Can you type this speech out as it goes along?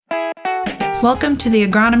Welcome to the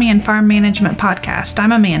Agronomy and Farm Management Podcast.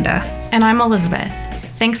 I'm Amanda. And I'm Elizabeth.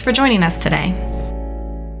 Thanks for joining us today.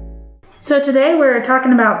 So today we're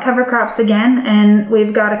talking about cover crops again, and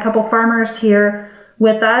we've got a couple farmers here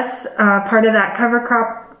with us, part of that cover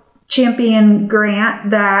crop champion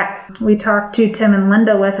grant that we talked to Tim and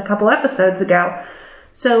Linda with a couple episodes ago.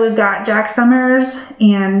 So we've got Jack Summers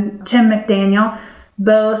and Tim McDaniel,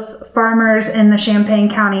 both farmers in the Champaign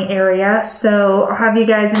County area. So I'll have you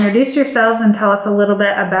guys introduce yourselves and tell us a little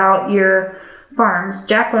bit about your farms.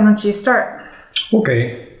 Jack, why don't you start?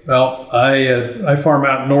 Okay. Well, I farm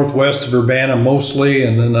out northwest of Urbana mostly,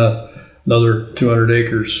 and then another 200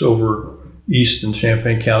 acres over east in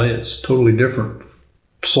Champaign County. It's totally different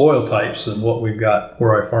soil types than what we've got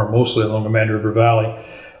where I farm mostly along the Amanda River Valley.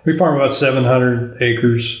 We farm about 700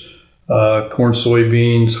 acres, corn,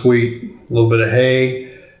 soybeans, wheat, a little bit of hay,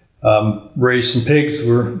 raise some pigs.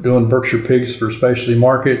 We're doing Berkshire pigs for specialty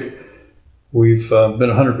market. We've been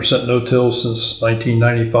 100% no-till since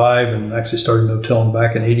 1995 and actually started no-tilling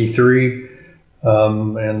back in 83.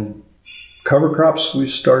 And cover crops we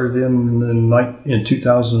started in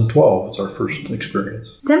 2012. It's our first experience.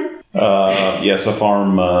 Tim? Yes, I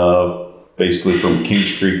farm basically from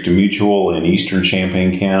Kings Creek to Mutual in eastern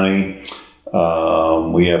Champaign County.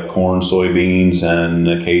 We have corn, soybeans, and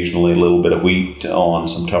occasionally a little bit of wheat on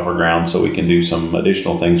some tougher ground, so we can do some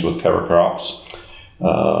additional things with cover crops.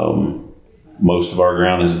 Most of our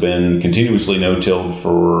ground has been continuously no-tilled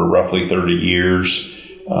for roughly 30 years.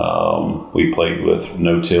 We played with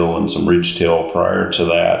no-till and some ridge-till prior to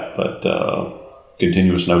that, but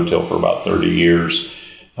continuous no-till for about 30 years.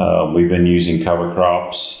 We've been using cover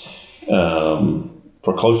crops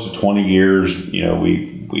for close to 20 years. You know, we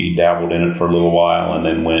dabbled in it for a little while and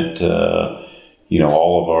then went,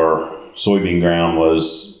 all of our soybean ground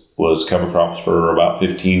was cover crops for about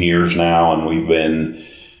 15 years now, and we've been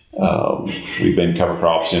cover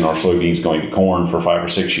crops in our soybeans going to corn for 5 or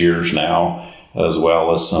 6 years now, as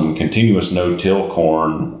well as some continuous no-till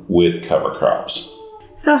corn with cover crops.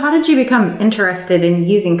 So how did you become interested in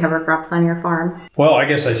using cover crops on your farm? Well, I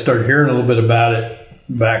guess I started hearing a little bit about it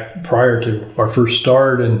back prior to our first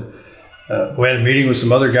start, and we had a meeting with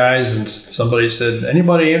some other guys, and somebody said,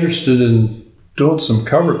 anybody interested in doing some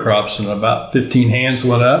cover crops? And about 15 hands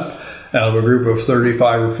went up out of a group of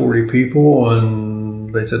 35 or 40 people,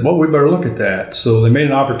 and they said, well, we better look at that. So they made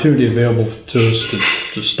an opportunity available to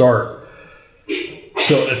us to start.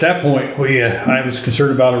 So at that point, I was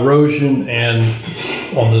concerned about erosion and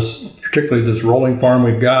on particularly this rolling farm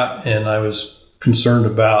we've got, and I was concerned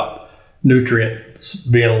about nutrients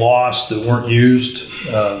being lost that weren't used,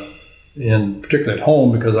 particularly at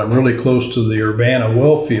home, because I'm really close to the Urbana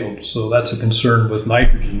well field, so that's a concern with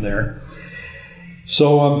nitrogen there.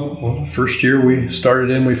 So first year we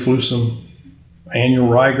flew some annual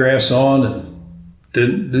ryegrass on and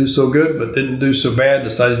didn't do so good, but didn't do so bad.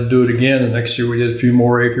 Decided to do it again, and next year we did a few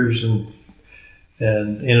more acres and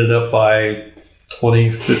ended up by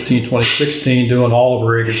 2015, 2016 doing all of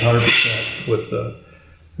our acres 100% with the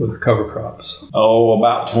cover crops.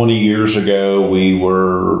 About 20 years ago, we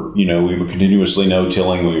were continuously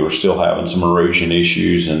no-tilling. We were still having some erosion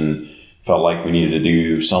issues and felt like we needed to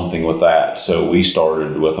do something with that. So we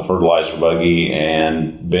started with a fertilizer buggy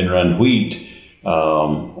and bin run wheat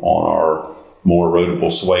on our more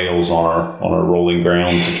erodible swales on our rolling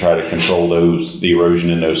ground to try to control the erosion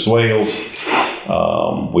in those swales.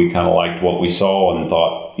 We kind of liked what we saw and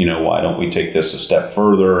thought, why don't we take this a step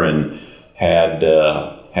further, and had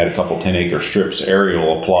a couple 10-acre strips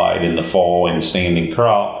aerial applied in the fall in standing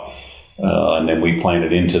crop. And then we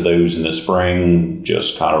planted into those in the spring,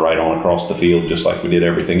 just kind of right on across the field, just like we did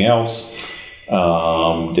everything else.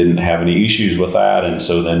 Didn't have any issues with that. And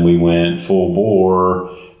so then we went full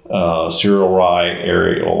bore, cereal rye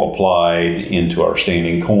aerial applied into our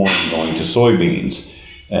standing corn going to soybeans.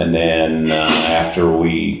 And then after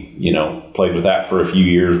we, played with that for a few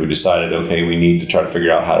years, we decided, okay, we need to try to figure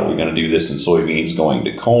out how are we going to do this in soybeans going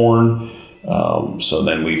to corn. So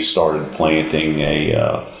then we've started planting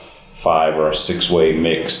a 5 or a 6-way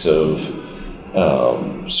mix of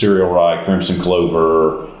cereal rye, crimson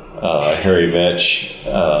clover, hairy vetch,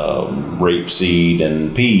 rapeseed,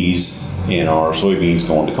 and peas in our soybeans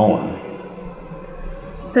going to corn.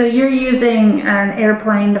 So you're using an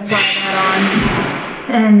airplane to fly that on.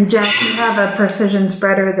 And Jack, you have a precision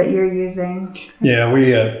spreader that you're using. Yeah,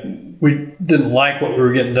 we didn't like what we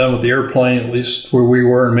were getting done with the airplane, at least where we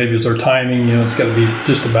were, and maybe it's our timing. It's got to be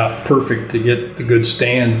just about perfect to get the good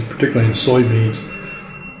stand, particularly in soybeans.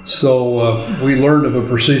 So we learned of a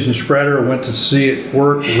precision spreader, went to see it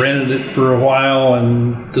work, rented it for a while,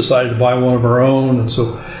 and decided to buy one of our own. And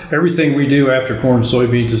so everything we do after corn and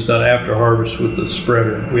soybeans is done after harvest with the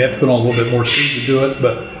spreader. We have to put on a little bit more seed to do it,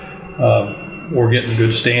 but we're getting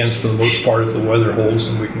good stands for the most part if the weather holds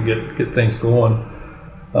and we can get things going.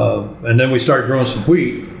 And then we start growing some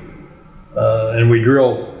wheat, and we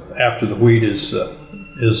drill after the wheat is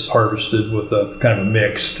harvested with a kind of a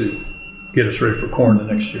mix to get us ready for corn the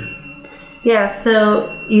next year. Yeah, so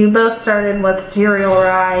you both started with cereal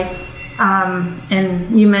rye,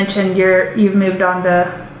 and you mentioned you've moved on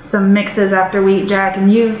to some mixes after wheat, Jack,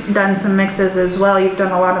 and you've done some mixes as well. You've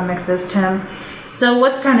done a lot of mixes, Tim. So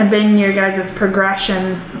what's kind of been your guys'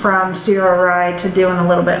 progression from cereal rye to doing a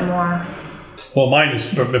little bit more? Well, mine is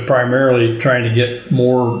primarily trying to get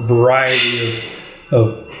more variety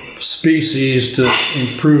of species to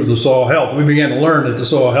improve the soil health. We began to learn that the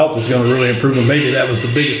soil health was going to really improve, and maybe that was the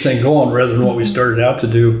biggest thing going rather than what we started out to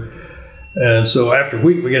do. And so after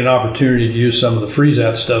wheat, we get an opportunity to use some of the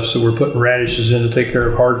freeze-out stuff. So we're putting radishes in to take care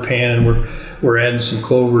of hard pan, and we're adding some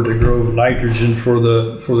clover to grow nitrogen for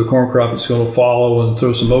the corn crop that's going to follow, and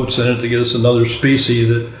throw some oats in it to get us another species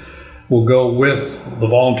that will go with the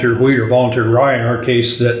volunteer wheat or volunteer rye in our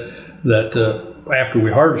case that after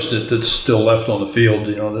we harvest it, that's still left on the field,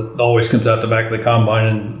 that always comes out the back of the combine,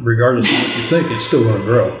 and regardless of what you think, it's still going to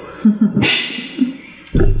grow.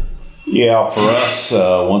 Yeah, for us,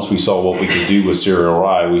 once we saw what we could do with cereal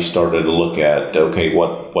rye, we started to look at, okay,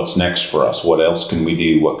 what's next for us? What else can we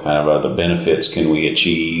do? What kind of other benefits can we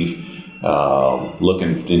achieve?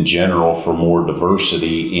 Looking in general for more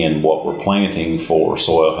diversity in what we're planting for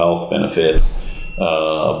soil health benefits.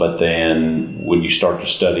 But then when you start to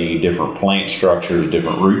study different plant structures,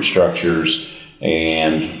 different root structures,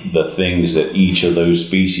 and the things that each of those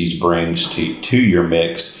species brings to your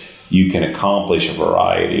mix, you can accomplish a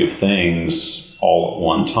variety of things all at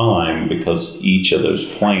one time, because each of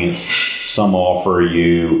those plants, some offer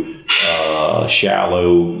you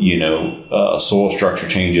shallow, soil structure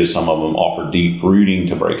changes. Some of them offer deep rooting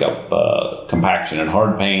to break up compaction and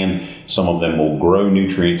hard pan. Some of them will grow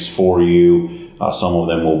nutrients for you. Some of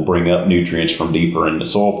them will bring up nutrients from deeper in the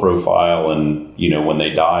soil profile, and when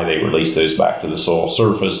they die, they release those back to the soil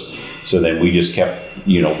surface. So then we just kept,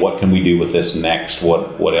 what can we do with this next?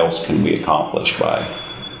 What else can we accomplish by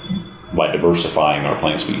diversifying our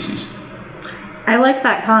plant species? I like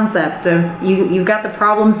that concept of you've got the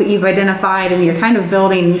problems that you've identified, and you're kind of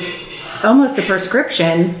building almost a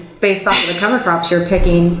prescription based off of the cover crops you're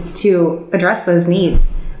picking to address those needs.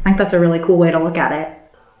 I think that's a really cool way to look at it.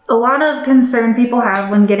 A lot of concern people have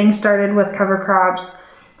when getting started with cover crops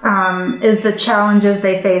is the challenges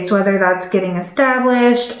they face, whether that's getting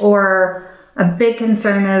established, or a big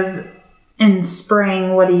concern is in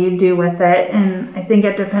spring, what do you do with it? And I think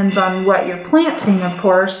it depends on what you're planting, of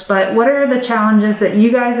course, but what are the challenges that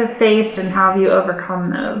you guys have faced, and how have you overcome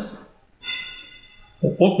those?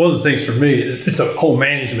 One of the things for me, it's a whole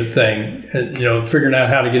management thing, figuring out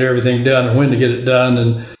how to get everything done and when to get it done,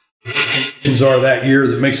 and conditions are that year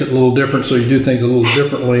that makes it a little different, so you do things a little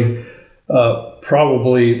differently.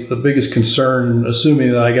 Probably the biggest concern,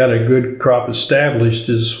 assuming that I got a good crop established,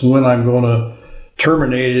 is when I'm going to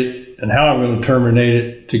terminate it and how I'm going to terminate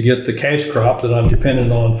it to get the cash crop that I'm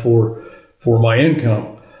dependent on for my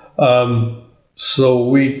income. So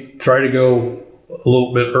we try to go a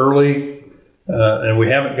little bit early, and we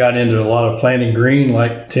haven't got into a lot of planting green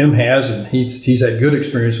like Tim has, and he's had good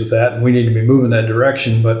experience with that, and we need to be moving that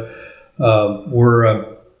direction. But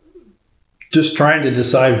we're just trying to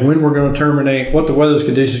decide when we're going to terminate, what the weather's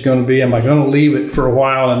condition is going to be. Am I going to leave it for a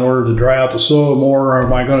while in order to dry out the soil more, or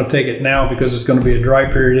am I going to take it now because it's going to be a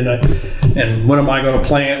dry period? And when am I going to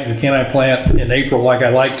plant? And can I plant in April like I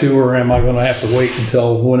like to, or am I going to have to wait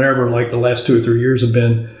until whenever, like the last 2 or 3 years have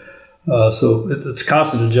been? So it's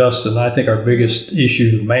constant adjusting. I think our biggest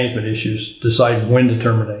issue, the management issue, is deciding when to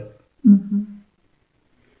terminate. Mm-hmm.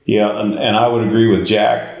 Yeah, and I would agree with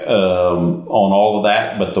Jack on all of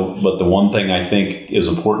that. But the one thing I think is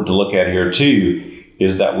important to look at here too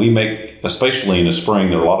is that we make, especially in the spring,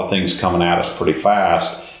 there are a lot of things coming at us pretty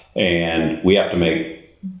fast, and we have to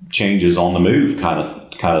make changes on the move, kind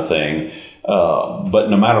of thing. But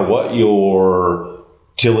no matter what your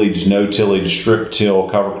tillage, no tillage, strip till,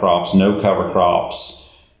 cover crops, no cover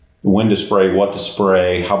crops, when to spray, what to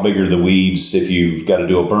spray, how big are the weeds, if you've got to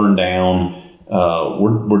do a burn down.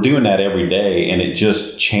 We're doing that every day, and it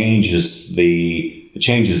just changes the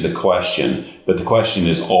question. But the question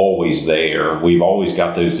is always there. We've always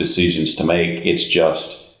got those decisions to make. It's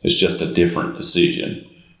just a different decision.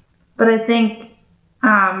 But I think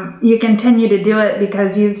you continue to do it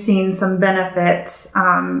because you've seen some benefits.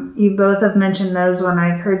 You both have mentioned those when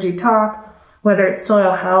I've heard you talk, whether it's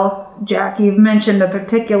soil health. Jack, you've mentioned a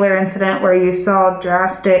particular incident where you saw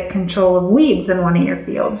drastic control of weeds in one of your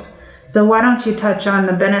fields. So why don't you touch on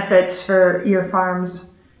the benefits for your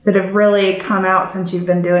farms that have really come out since you've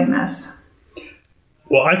been doing this?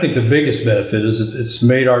 Well, I think the biggest benefit is it's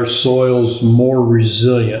made our soils more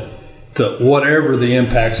resilient to whatever the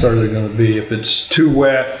impacts are they're going to be. If it's too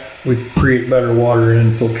wet, we create better water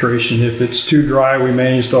infiltration. If it's too dry, we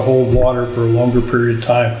manage to hold water for a longer period of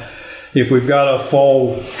time. If we've got a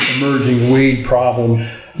fall emerging weed problem,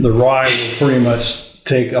 the rye will pretty much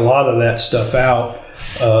take a lot of that stuff out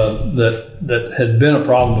that had been a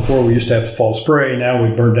problem before. We used to have to fall spray. Now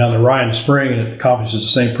we burn down the rye in the spring, and it accomplishes the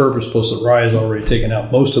same purpose, plus the rye has already taken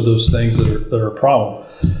out most of those things that are a problem.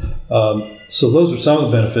 So those are some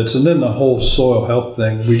of the benefits. And then the whole soil health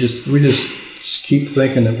thing, we just keep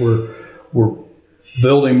thinking that we're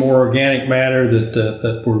building more organic matter,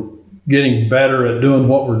 that we're getting better at doing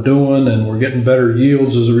what we're doing, and we're getting better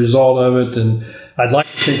yields as a result of it. And I'd like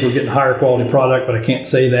to think we're getting higher quality product, but I can't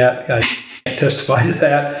say that. I can't testify to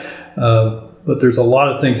that. But there's a lot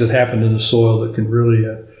of things that happen in the soil that can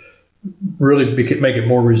really make it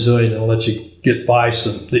more resilient and let you get by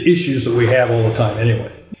the issues that we have all the time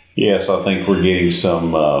anyway. Yes, I think we're getting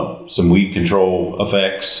some weed control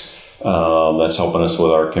effects. That's helping us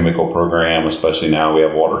with our chemical program, especially now we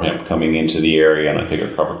have water hemp coming into the area, and I think our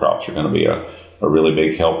cover crops are going to be a really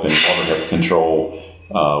big help in water hemp control.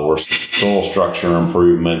 We're soil structure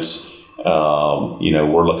improvements.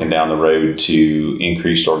 We're looking down the road to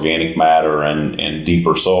increased organic matter and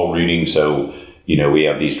deeper soil rooting. So, we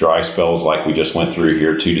have these dry spells like we just went through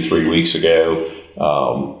here 2 to 3 weeks ago.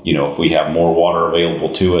 If we have more water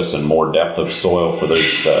available to us and more depth of soil for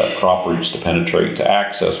those crop roots to penetrate to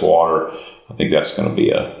access water, I think that's going to be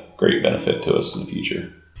a great benefit to us in the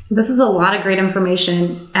future. This is a lot of great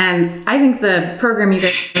information, and I think the program you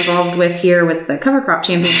guys are involved with here with the Cover Crop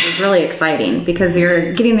Champions is really exciting because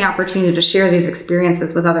you're getting the opportunity to share these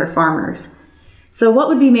experiences with other farmers. So what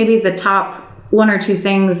would be maybe the top 1 or 2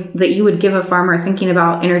 things that you would give a farmer thinking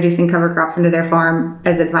about introducing cover crops into their farm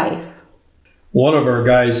as advice? One of our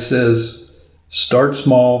guys says, start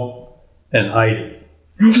small and hide it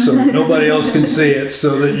so nobody else can see it,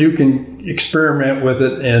 so that you can experiment with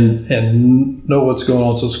it and know what's going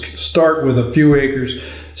on. So start with a few acres,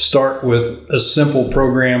 start with a simple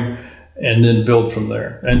program, and then build from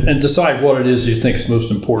there. And decide what it is you think is most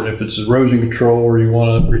important. If it's erosion control or you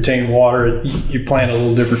want to retain water, you plant a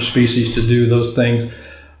little different species to do those things.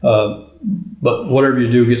 But whatever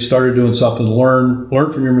you do, get started doing something, learn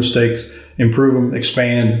from your mistakes, improve them,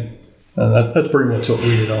 expand. That's pretty much what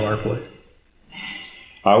we did on our plate.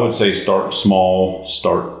 I would say start small,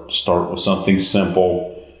 start with something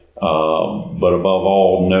simple, but above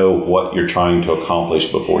all, know what you're trying to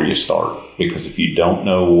accomplish before you start. Because if you don't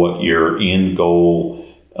know what your end goal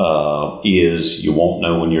is, you won't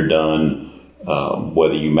know when you're done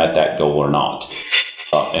whether you met that goal or not.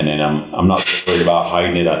 And then I'm not worried about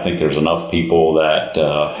hiding it. I think there's enough people that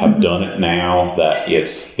have done it now that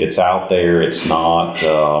it's out there. It's not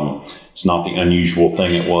the unusual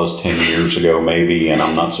thing it was 10 years ago, maybe, and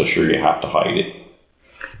I'm not so sure you have to hide it.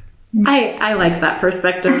 I like that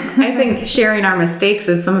perspective. I think sharing our mistakes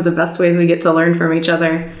is some of the best ways we get to learn from each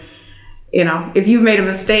other. If you've made a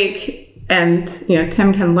mistake and,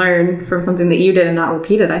 Tim can learn from something that you did and not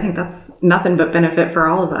repeat it, I think that's nothing but benefit for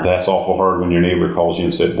all of us. That's awful hard when your neighbor calls you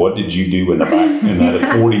and said, what did you do in the back in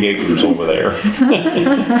that 40 acres over there?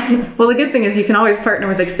 Well, the good thing is you can always partner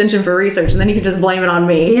with Extension for research, and then you can just blame it on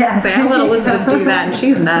me. Yeah. Say, I let Elizabeth do that, and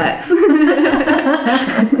she's nuts.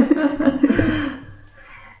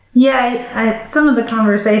 Yeah, some of the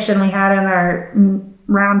conversation we had in our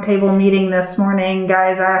roundtable meeting this morning,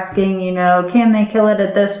 guys asking, can they kill it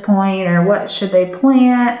at this point, or what should they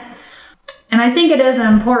plant? And I think it is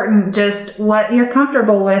important, just what you're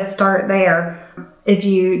comfortable with, start there. If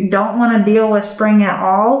you don't want to deal with spring at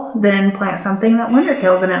all, then plant something that winter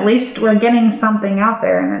kills, and at least we're getting something out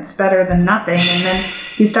there, and it's better than nothing. And then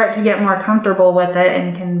you start to get more comfortable with it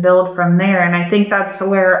and can build from there. And I think that's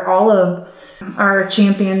where all of our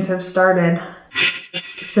champions have started.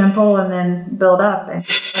 Simple, and then build up, and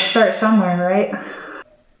start somewhere, right?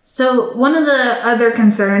 So one of the other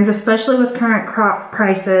concerns, especially with current crop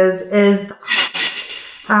prices, is the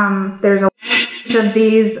cost. There's a bunch of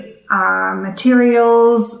these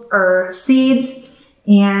materials or seeds,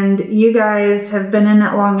 and you guys have been in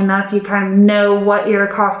it long enough. You kind of know what your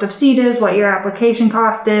cost of seed is, what your application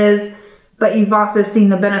cost is. but you've also seen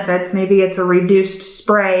the benefits. Maybe it's a reduced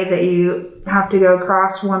spray that you have to go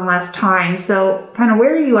across one less time. So kind of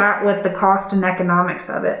where are you at with the cost and economics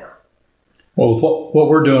of it? Well, with what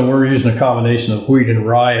we're doing, we're using a combination of wheat and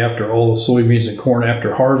rye after all the soybeans and corn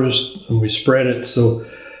after harvest, and we spread it. So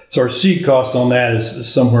our seed cost on that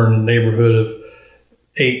is somewhere in the neighborhood of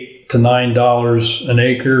 $8 to $9 an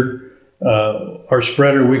acre. Our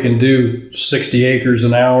spreader, we can do 60 acres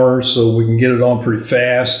an hour, so we can get it on pretty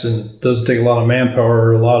fast, and it doesn't take a lot of manpower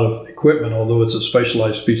or a lot of equipment, although it's a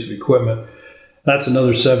specialized piece of equipment. That's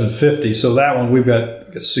another $7.50. So that one, we've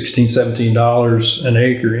got $16, $17 an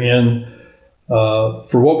acre in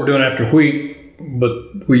for what we're doing after wheat,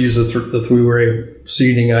 but we use the three-way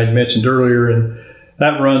seeding I'd mentioned earlier, and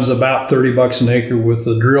that runs about $30 an acre with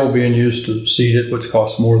the drill being used to seed it, which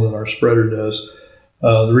costs more than our spreader does.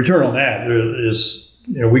 The return on that is,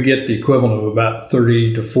 we get the equivalent of about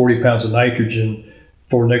 30 to 40 pounds of nitrogen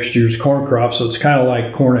for next year's corn crop. So it's kind of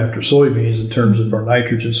like corn after soybeans in terms of our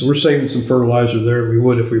nitrogen. So we're saving some fertilizer there we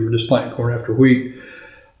would if we were just planting corn after wheat.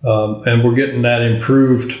 And we're getting that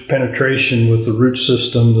improved penetration with the root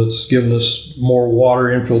system that's giving us more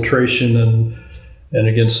water infiltration and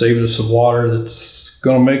again, saving us some water that's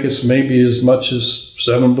going to make us maybe as much as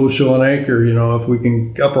 7 bushel an acre, if we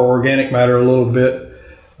can up our organic matter a little bit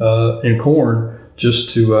in corn,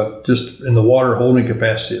 just in the water holding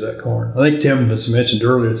capacity of that corn. I think Tim has mentioned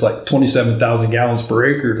earlier, it's like 27,000 gallons per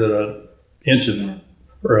acre that an inch of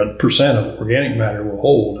or a percent of organic matter will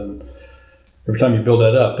hold. And every time you build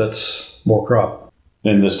that up, that's more crop.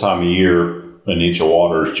 And this time of year, an inch of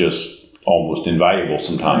water is just almost invaluable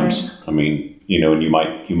sometimes. Right. I mean, and you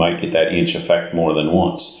might get that inch effect more than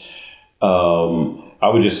once. I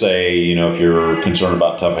would just say, if you're concerned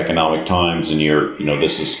about tough economic times and you're,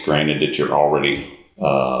 this is granted that you're already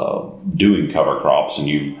doing cover crops and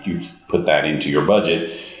you've put that into your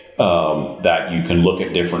budget, that you can look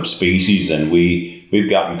at different species. And we've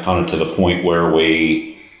gotten kind of to the point where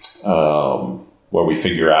we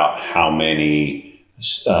figure out how many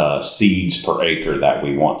seeds per acre that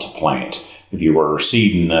we want to plant. If you were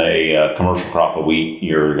seeding a commercial crop of wheat,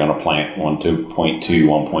 you're going to plant 1.2,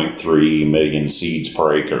 1.3 million seeds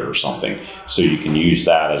per acre or something. So you can use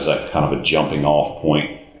that as a kind of a jumping off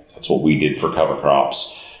point. That's what we did for cover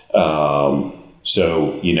crops.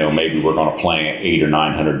 So, maybe we're going to plant 800,000 or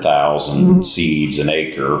 900,000 seeds an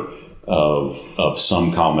acre of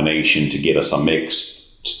some combination to get us a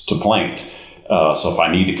mix to plant. So if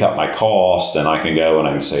I need to cut my cost, then I can go and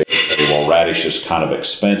I can say, okay, well, radish is kind of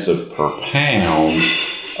expensive per pound.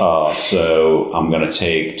 So I'm going to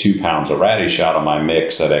take 2 pounds of radish out of my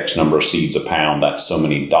mix at X number of seeds a pound. That's so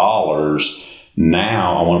many dollars.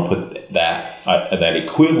 Now I want to put that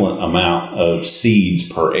equivalent amount of seeds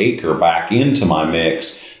per acre back into my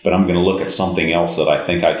mix, but I'm going to look at something else that I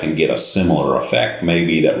think I can get a similar effect,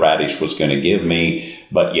 maybe that radish was going to give me,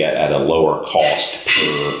 but yet at a lower cost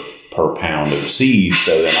per pound of seeds,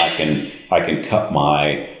 so then I can cut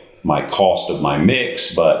my cost of my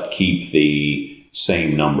mix, but keep the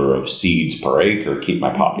same number of seeds per acre, keep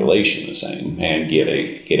my population the same, and get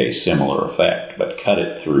a similar effect, but cut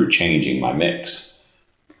it through changing my mix.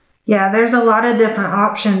 Yeah, there's a lot of different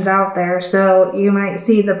options out there. So you might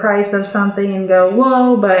see the price of something and go,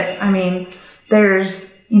 whoa, but I mean,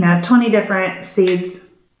 there's 20 different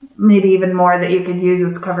seeds, maybe even more, that you could use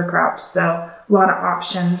as cover crops. So a lot of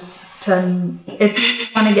options if you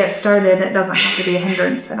want to get started. It doesn't have to be a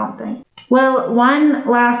hindrance, I don't think. Well, one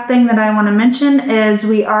last thing that I want to mention is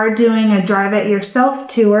we are doing a Drive It Yourself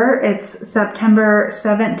tour. It's September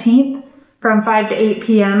 17th from 5 to 8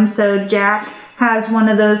 p.m. So Jack has one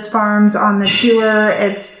of those farms on the tour.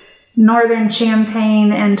 It's northern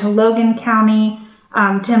Champaign into Logan County.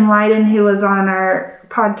 Tim Leiden, who was on our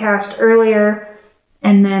podcast earlier,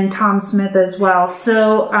 and then Tom Smith as well.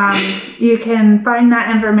 So you can find that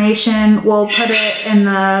information. We'll put it in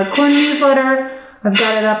the corn newsletter. I've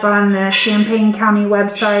got it up on the Champaign County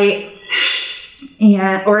website.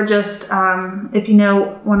 Or just, if you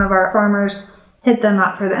know one of our farmers, hit them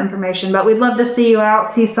up for the information. But we'd love to see you out,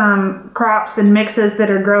 see some crops and mixes that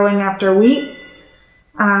are growing after wheat,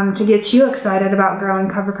 to get you excited about growing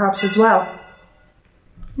cover crops as well.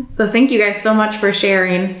 So thank you guys so much for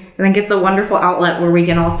sharing. I think it's a wonderful outlet where we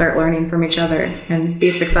can all start learning from each other and be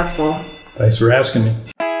successful. Thanks for asking me.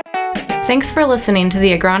 Thanks for listening to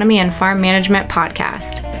the Agronomy and Farm Management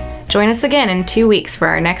Podcast. Join us again in 2 weeks for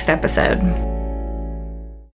our next episode.